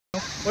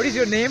What is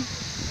your name?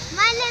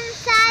 My name is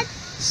Saad.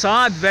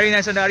 Saad, very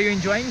nice. And are you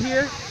enjoying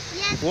here?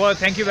 Yes. Well,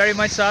 thank you very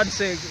much, Saad.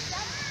 Say,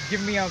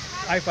 give me a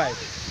high five.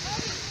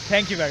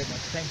 Thank you very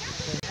much. Thank you.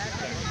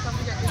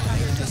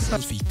 The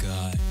selfie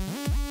guy.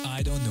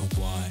 I don't know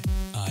why.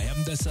 I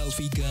am the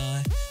selfie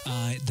guy.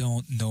 I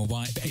don't know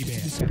why, baby.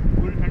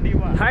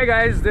 Hi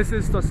guys, this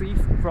is Tosif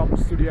from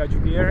Studio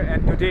Educare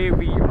and today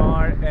we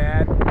are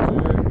at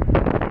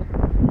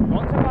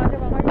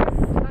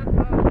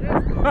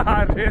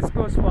race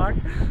course park.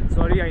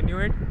 Sorry I knew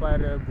it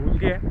पर भूल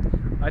गए.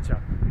 अच्छा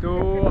तो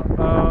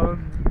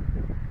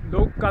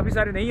लोग काफ़ी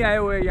सारे नहीं आए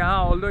हुए यहाँ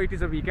although it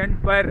is a weekend.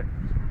 पर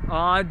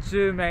आज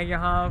मैं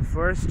यहाँ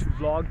फर्स्ट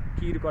व्लॉग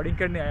की रिकॉर्डिंग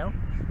करने आया हूँ.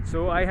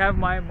 सो I have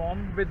my mom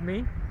with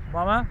me.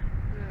 Mama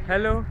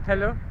hello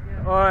hello.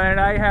 And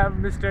I have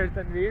Mr.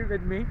 Tanveer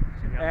with me,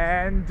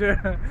 and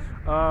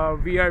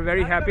we are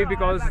very happy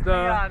because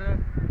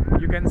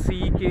you can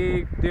see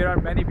that there are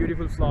many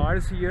beautiful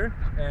flowers here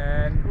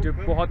and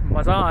बहुत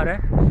मज़ा आ रहा है.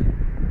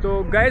 तो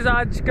guys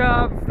आज का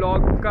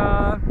vlog का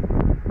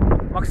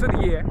मकसद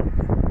ये है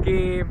कि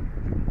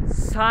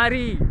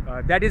सारी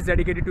that is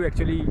dedicated to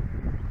actually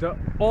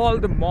all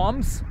the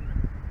moms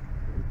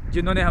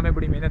जिन्होंने हमें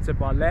बड़ी मेहनत से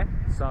पाला है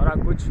सारा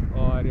कुछ.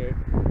 और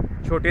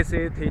छोटे से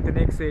थे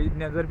इतने से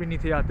नज़र भी नहीं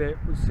थे आते,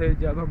 उससे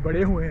जब हम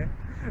बड़े हुए हैं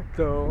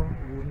तो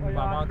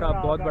मामा का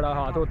बहुत बड़ा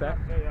हाथ होता है.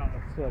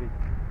 सॉरी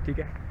ठीक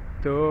है.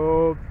 तो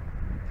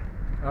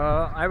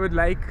आई वुड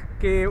लाइक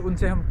कि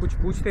उनसे हम कुछ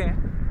पूछते हैं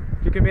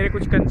क्योंकि मेरे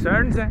कुछ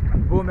कंसर्न्स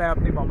हैं वो मैं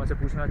अपनी मामा से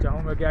पूछना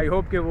चाहूँगा कि आई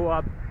होप कि वो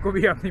आपको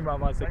भी अपनी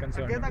मामा से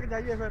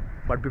concern.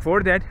 But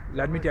before that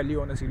let me tell you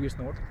on a serious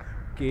note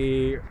कि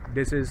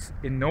this is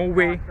in no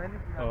way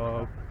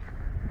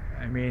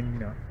I mean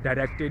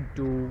directed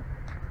to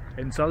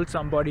insult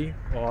somebody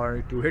or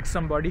to hit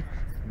somebody.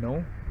 No,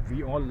 we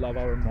all love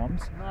our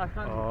moms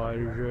or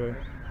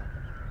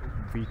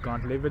we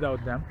can't live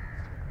without them.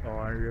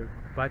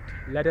 But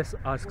let us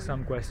ask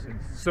some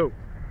questions. So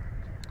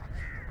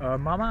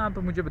मामा आप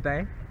मुझे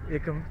बताएं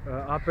एक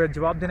आप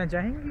जवाब देना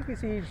चाहेंगे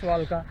किसी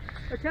सवाल का?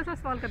 अच्छा सा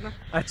सवाल करना.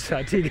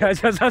 अच्छा ठीक है,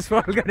 अच्छा सा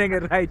सवाल करेंगे.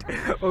 Right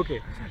okay.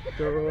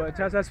 तो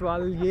अच्छा सा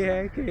सवाल ये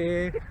है कि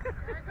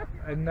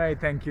नहीं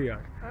थैंक यू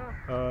यार.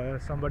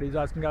 somebody is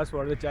asking us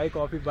for the chai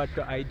coffee but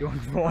I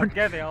don't want.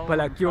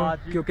 भला क्यों?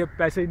 क्योंकि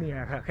पैसे ही नहीं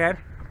है. खैर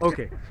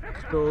ओके.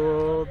 तो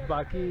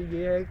बाकी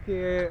ये है कि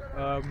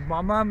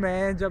मामा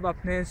मैं जब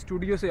अपने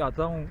स्टूडियो से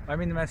आता हूँ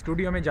मैं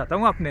स्टूडियो में जाता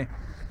हूँ अपने,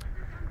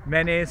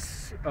 मैंने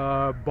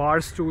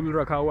बार स्टूल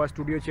रखा हुआ,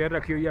 स्टूडियो चेयर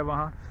रखी हुई है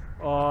वहाँ,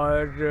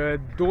 और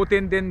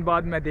 2-3 दिन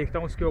बाद मैं देखता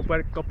हूँ उसके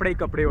ऊपर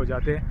कपड़े हो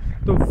जाते हैं.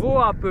 तो वो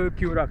आप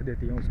क्यों रख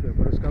देती हैं उसके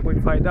ऊपर? उसका कोई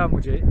फ़ायदा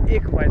मुझे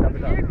एक फ़ायदा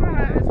बता.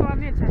 सवाल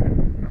नहीं अच्छा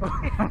है.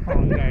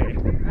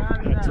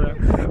 अच्छा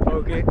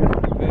ओके.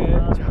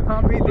 मैं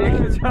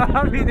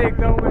जहाँ भी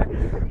देखता हूँ मैं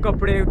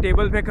कपड़े,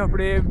 टेबल पे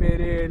कपड़े,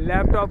 मेरे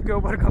लैपटॉप के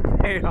ऊपर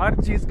कपड़े, हर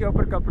चीज़ के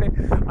ऊपर कपड़े.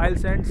 I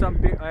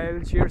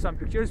will share some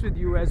pictures with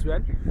you as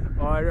well.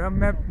 और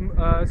मैं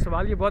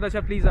सवाल ये बहुत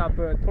अच्छा, प्लीज़ आप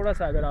थोड़ा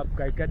सा अगर आप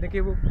गाइड कर दें कि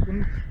वो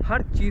उन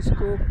हर चीज़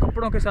को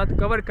कपड़ों के साथ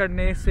कवर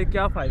करने से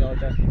क्या फ़ायदा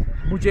होता है.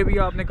 मुझे भी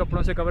आपने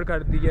कपड़ों से कवर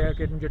कर दिया है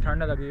कि मुझे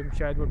ठंड लगी,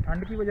 शायद वो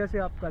ठंड की वजह से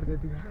आप कर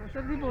देती हैं.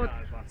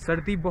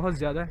 सर्दी बहुत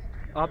ज़्यादा है.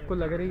 आपको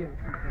लग रही है?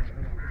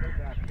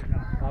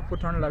 आपको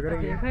ठंड लग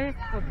रही है?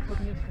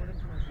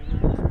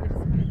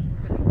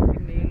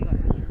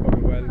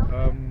 Well,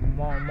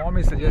 mom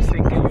is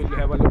suggesting that you'll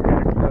have a look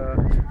at the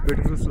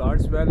beautiful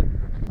flowers. Well,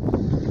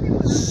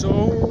 so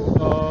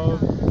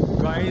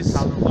guys,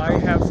 I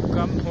have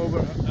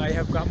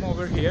come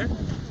over here.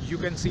 You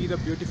can see the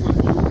beautiful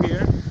view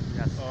here.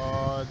 Yes.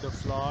 The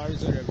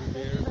flowers are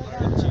everywhere.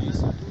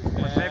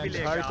 And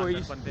हर कोई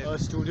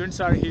students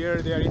are here.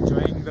 They are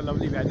enjoying the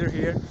lovely weather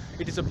here.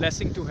 It is a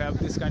blessing to have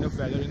this kind of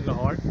weather in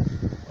Lahore.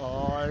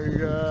 और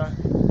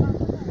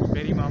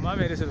मेरी मामा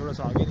मेरे से थोड़ा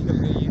सा आगे निकल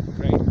गई है.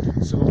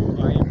 राइट. सो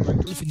आई एम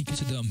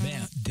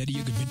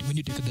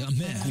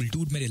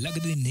कुलटूर मेरे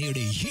लगदे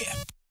नेड़े.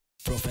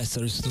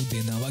 प्रोफेसर्स तू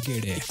देना वा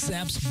केड़े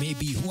एग्जाम्स में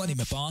भी हुआ नहीं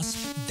मैं पास.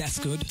 That's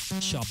good.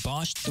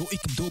 शाबाश.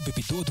 2-1-2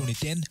 बेबी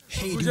 2-2-3.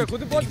 मुझे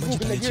खुद बहुत भूख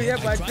लगी हुई है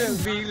बट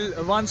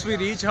वंस वी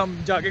रीच हम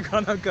जाके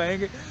खाना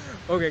खाएंगे.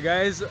 Okay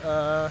guys.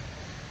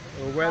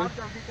 वेल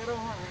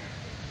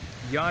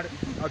यार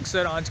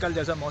अक्सर आजकल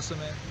जैसा मौसम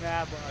है,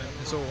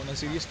 so on a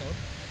serious note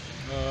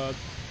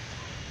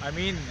I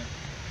mean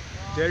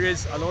there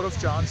is a lot of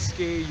chance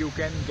that you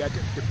can get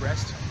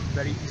depressed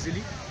very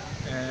easily,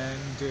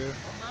 and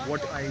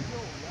what I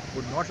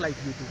would not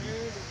like you to be.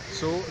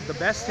 So the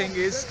best thing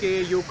is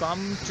that you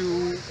can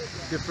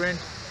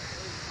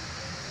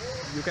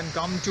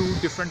come to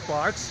different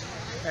parks,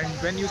 and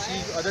when you see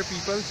other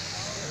people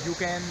you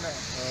can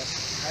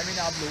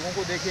आप लोगों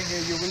को देखेंगे,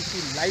 you will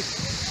see life.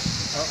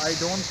 I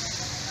don't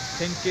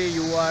think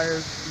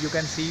you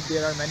can see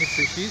there are many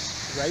fishes,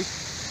 right?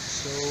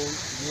 So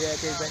ये है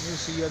कि when you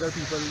see other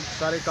people,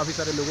 काफ़ी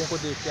सारे लोगों को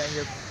देखते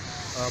आएंगे,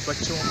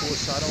 बच्चों को,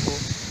 सारों को,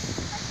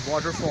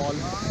 waterfall,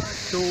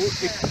 so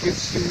it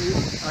gives you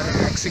a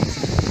relaxing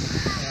feel.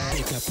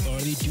 Wake up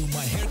early, do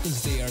my hair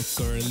cause they are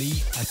curly.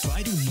 I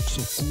try to look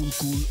so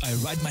cool. I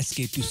ride my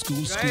skate to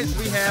school. Guys,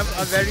 we have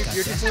a very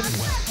beautiful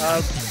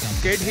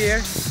kid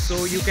here.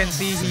 So you can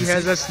see he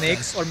has a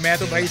snake. और मैं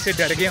तो भाई से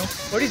डर गया हूँ.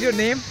 What is your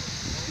name?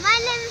 My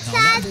name is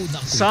Saad.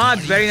 Saad,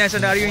 very nice.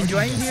 And are you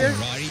enjoying here?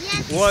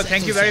 Yes. Well,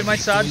 thank you very much,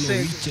 Saad.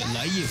 Say,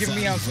 give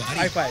me a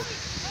high five.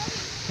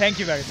 Thank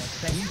you very much.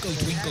 Thank you.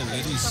 Twinkle,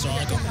 little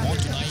star, come on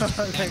tonight.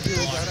 Thank you.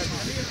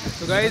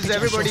 So guys,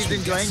 everybody is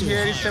enjoying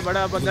here. इससे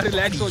बड़ा बंदा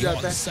relax हो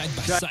जाता है. Side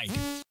by side.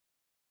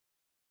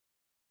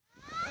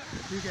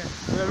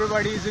 So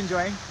everybody is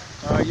enjoying.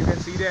 You can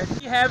see that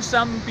we have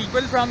some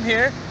people from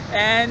here,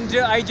 and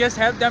I just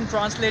helped them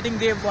translating.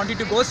 They wanted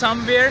to go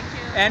somewhere,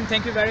 and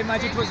thank you very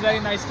much. It was very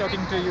nice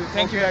talking to you.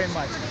 Thank you very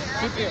much.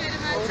 Thank you.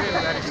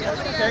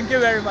 Thank you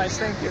very much.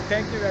 Thank you.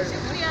 Thank you very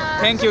much. Thank you.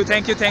 Thank you.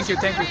 Thank you. Thank you. Thank you.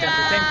 Thank you. Thank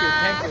you.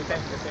 Thank you.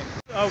 Thank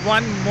you.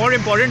 One more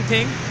important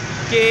thing,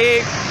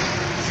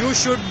 you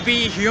should be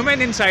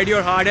human inside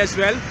your heart as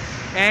well,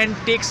 and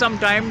take some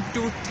time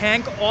to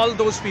thank all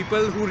those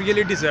people who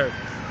really deserve.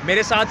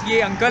 मेरे साथ ये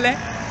uncle हैं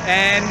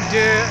and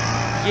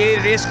ये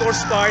race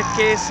course park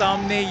के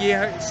सामने ये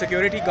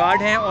security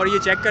guard हैं और ये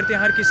चेक करते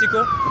हैं हर किसी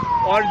को.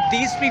 और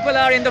these people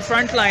are in the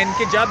front line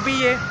कि जब भी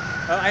ये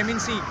आई मीन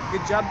सी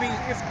जब भी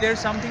if there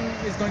something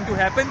is going to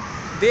happen,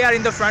 they are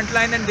in the front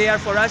line and they are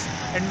for us,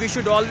 and we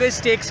should always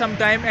take some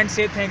time and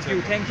say thank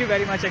you. Thank you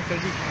very much, Uncle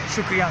ji.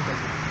 Shukriya, Uncle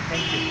ji.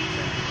 Thank you.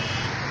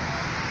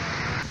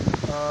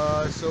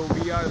 So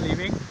we are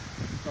leaving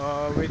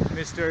with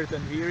Mr.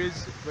 Tanveer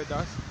is with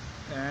us,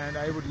 and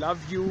I would love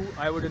you,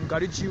 I would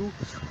encourage you,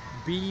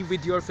 be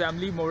with your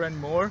family more and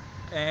more,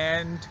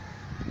 and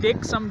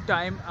take some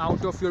time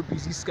out of your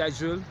busy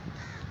schedule.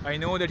 I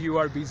know that you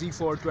are busy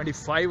for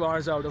 25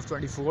 hours out of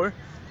 24,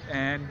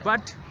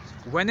 but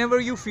whenever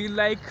you feel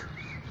like,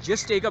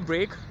 just take a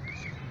break,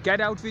 get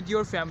out with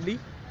your family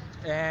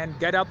and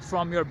get up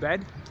from your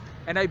bed,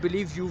 and I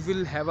believe you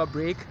will have a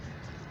break.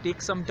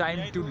 Take some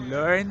time to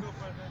learn,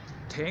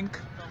 think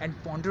and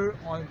ponder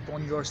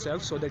upon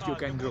yourself so that you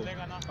can grow.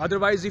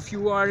 Otherwise, if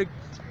you are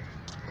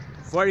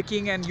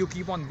working and you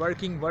keep on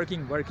working,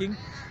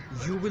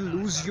 you will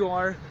lose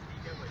your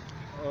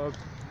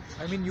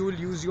you will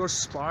lose your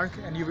spark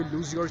and you will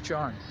lose your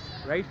charm,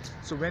 right?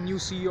 So when you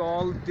see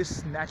all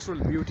this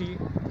natural beauty,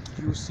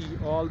 you see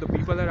all the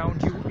people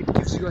around you, it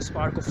gives you a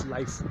spark of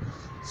life.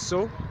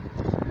 So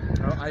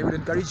I would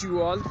encourage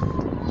you all,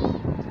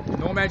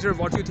 no matter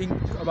what you think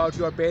about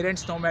your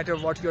parents, no matter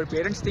what your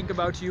parents think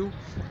about you,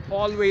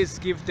 always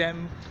give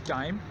them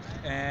time,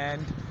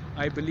 and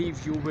I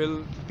believe you will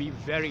be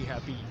very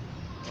happy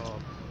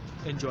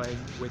enjoying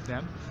with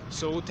them.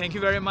 So thank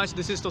you very much.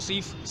 This is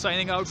Tosif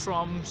signing out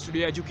from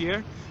Studio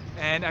Educare,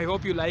 and I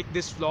hope you like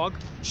this vlog.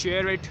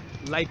 Share it,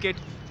 like it,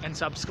 and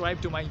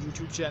subscribe to my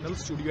YouTube channel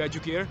Studio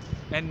Educare,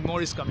 and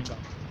more is coming up.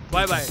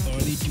 Bye bye.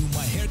 Early do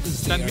my hair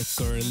cause they are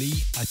curly.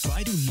 I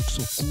try to look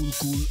so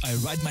cool. I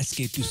ride my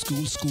skate to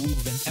school.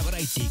 Whenever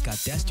I take a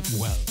test,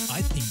 well,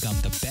 I think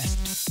I'm the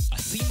best. I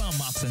see my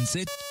marks and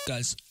sit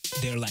cause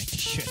they're like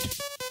shit.